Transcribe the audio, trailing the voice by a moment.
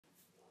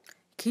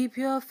Keep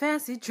your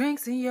fancy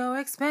drinks and your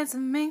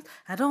expensive minks.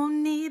 I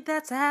don't need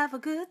that to have a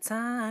good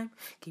time.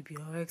 Keep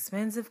your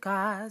expensive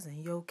cars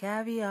and your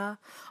caviar.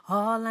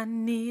 All I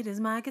need is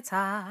my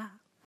guitar.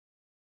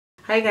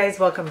 Hi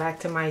guys, welcome back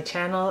to my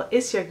channel.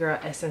 It's your girl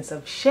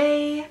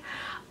Essenceofshay.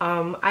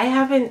 I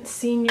haven't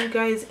seen you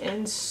guys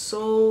in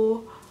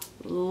so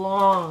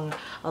long.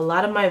 A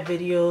lot of my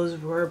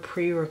videos were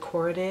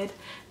pre-recorded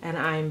and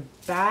I'm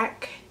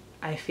back.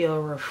 I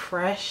feel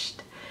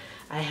refreshed.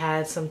 I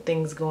had some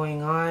things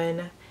going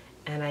on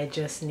and I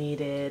just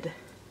needed,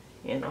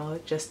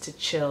 just to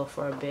chill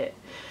for a bit.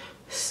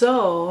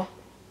 So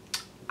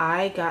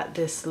I got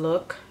this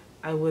look.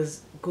 I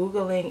was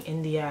Googling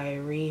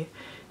Irie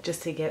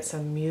just to get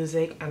some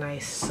music and I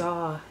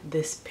saw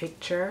this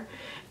picture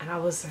and I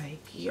was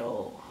like,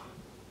 yo,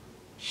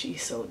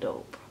 she's so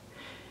dope.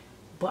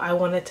 But I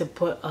wanted to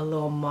put a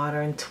little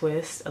modern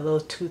twist, a little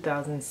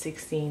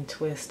 2016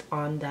 twist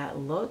on that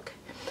look.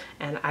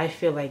 And I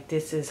feel like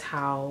this is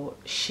how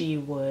she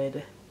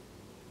would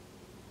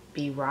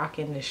be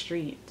rocking the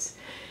streets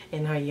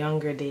in her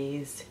younger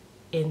days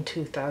in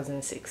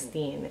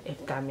 2016,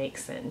 if that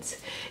makes sense.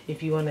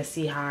 If you want to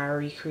see how I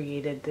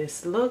recreated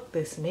this look,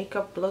 this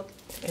makeup look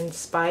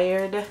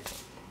inspired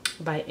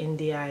by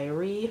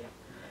Irie,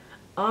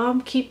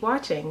 keep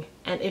watching.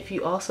 And if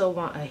you also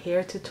want a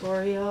hair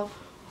tutorial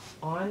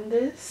on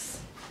this,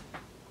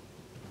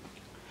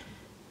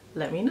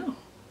 let me know.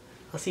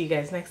 I'll see you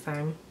guys next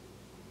time.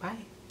 Bye.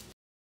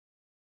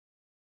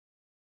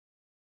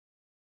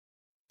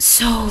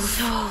 So.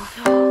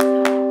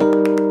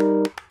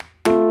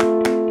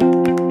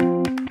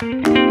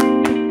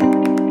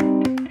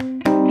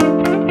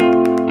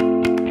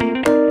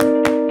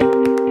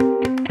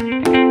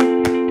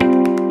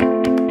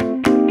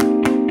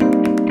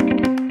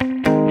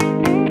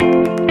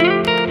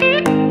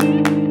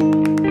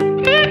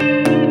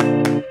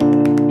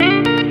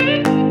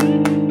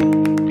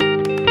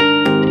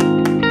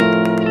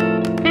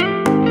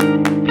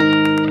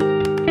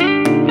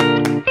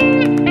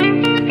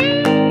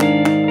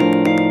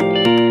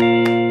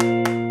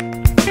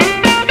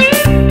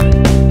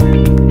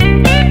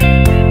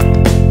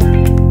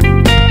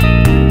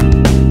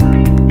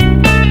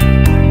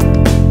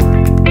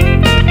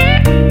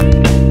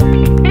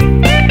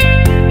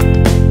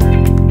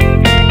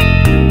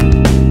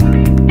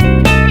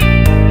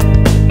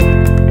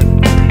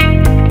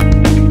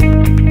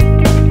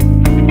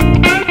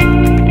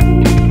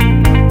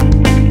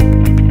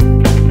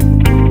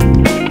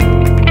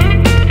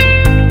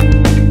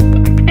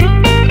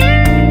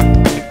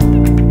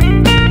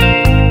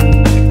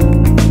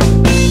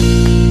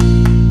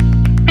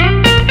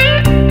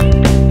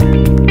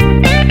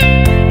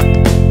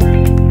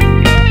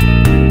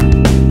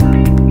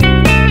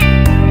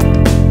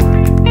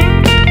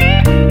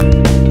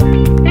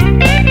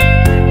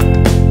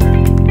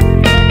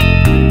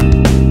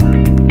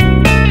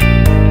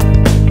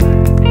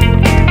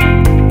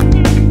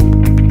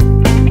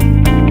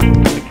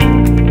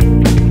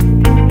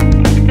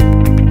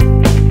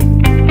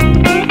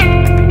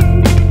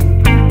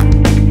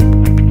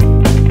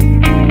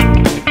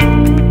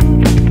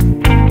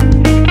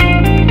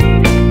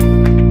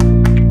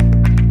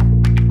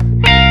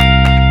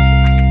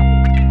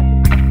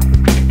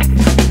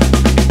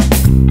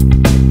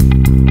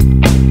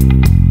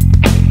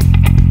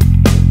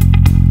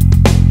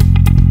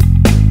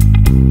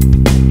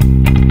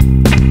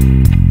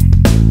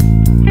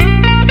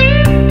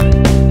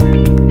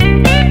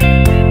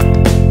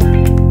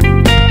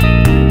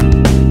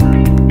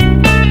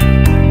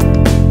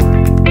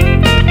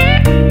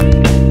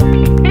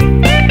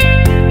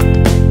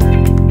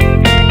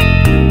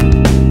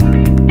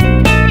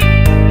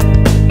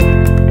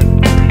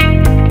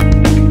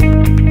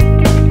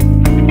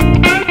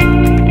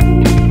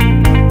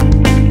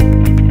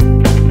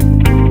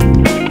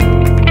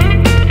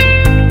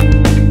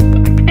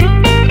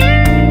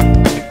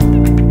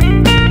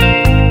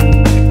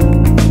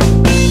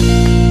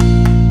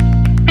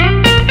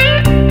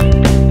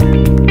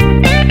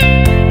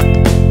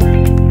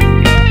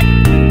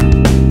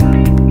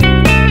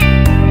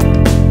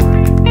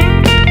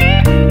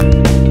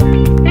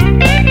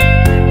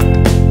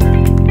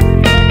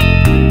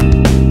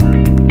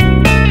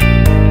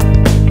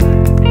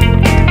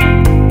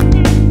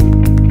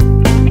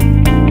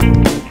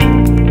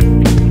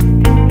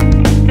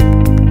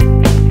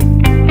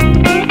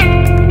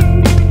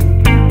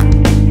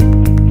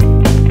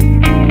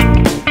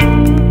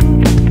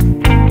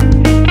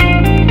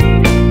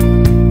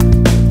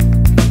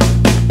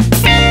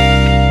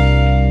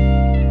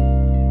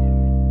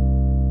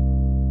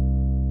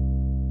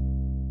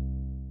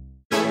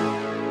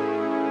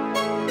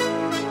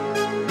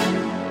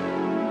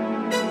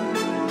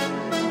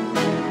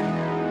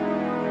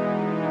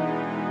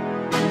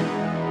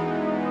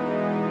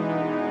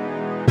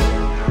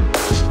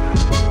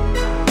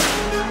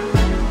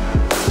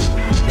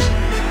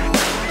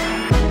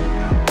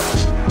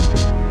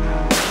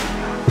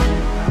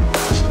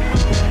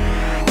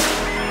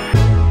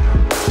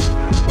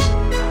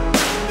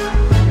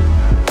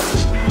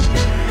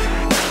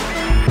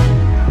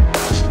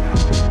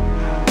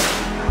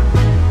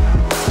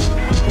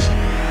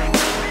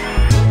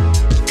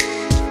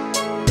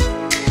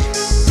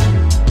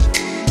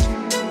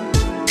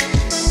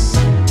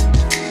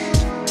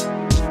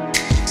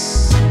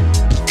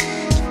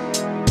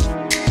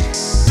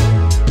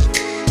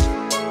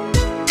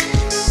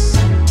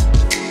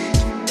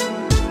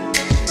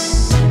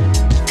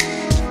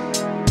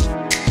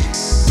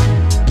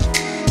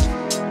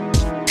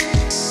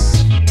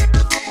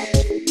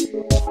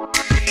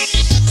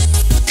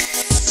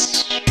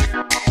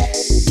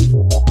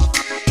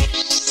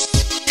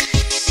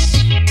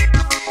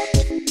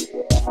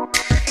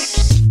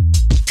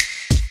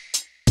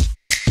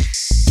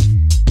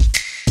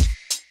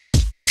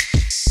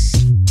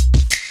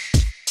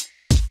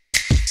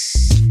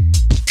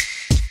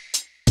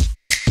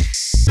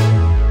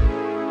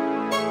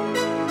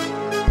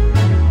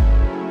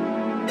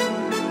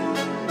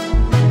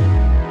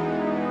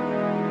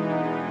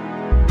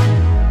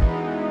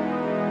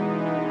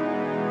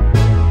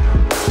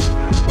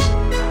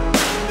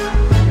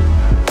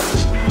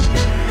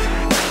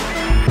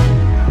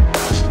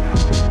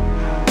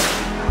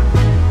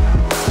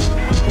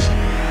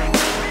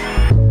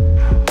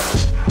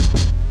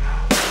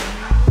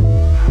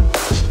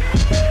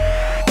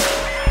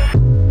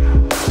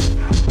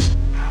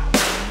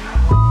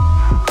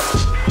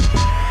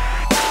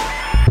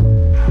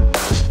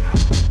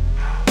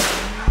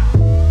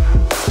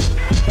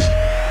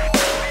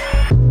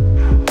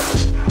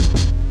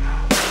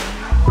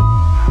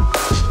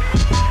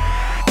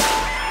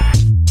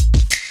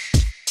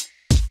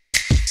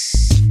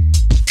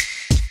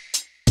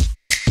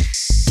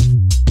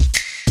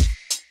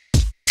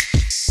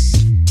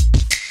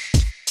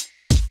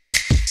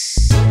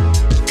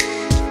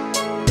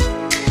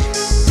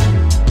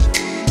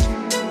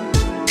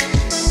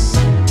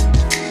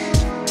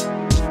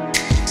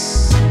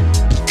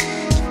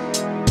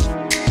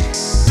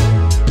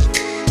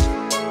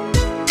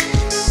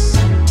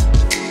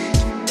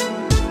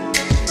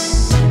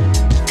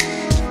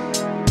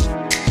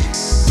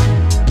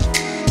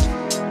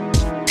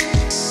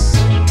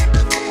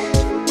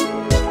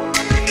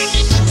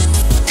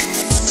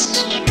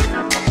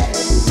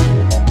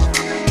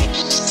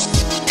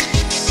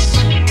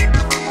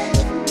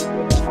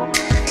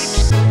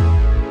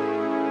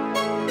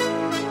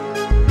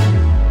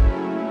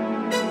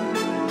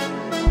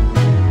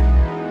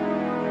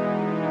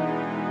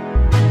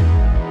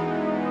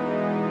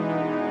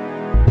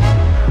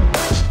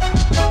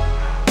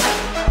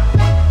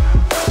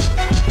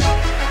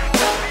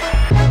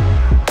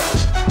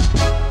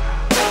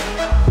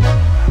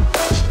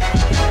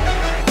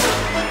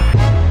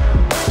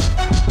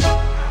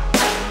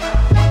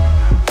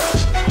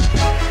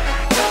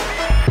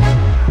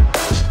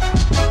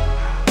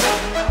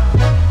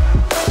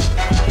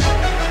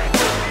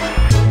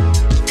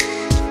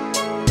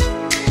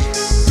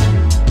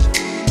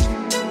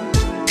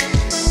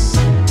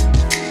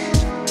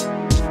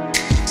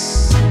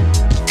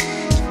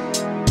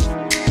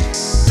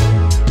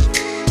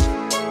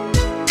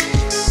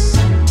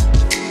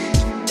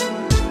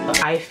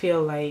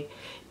 like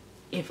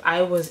if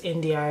I was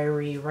in the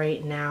Irie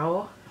right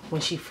now,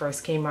 when she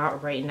first came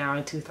out right now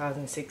in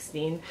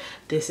 2016,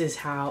 this is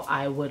how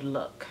I would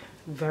look.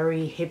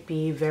 Very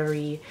hippie,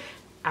 very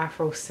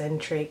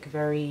Afrocentric,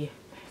 very,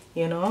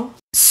 you know?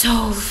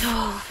 So.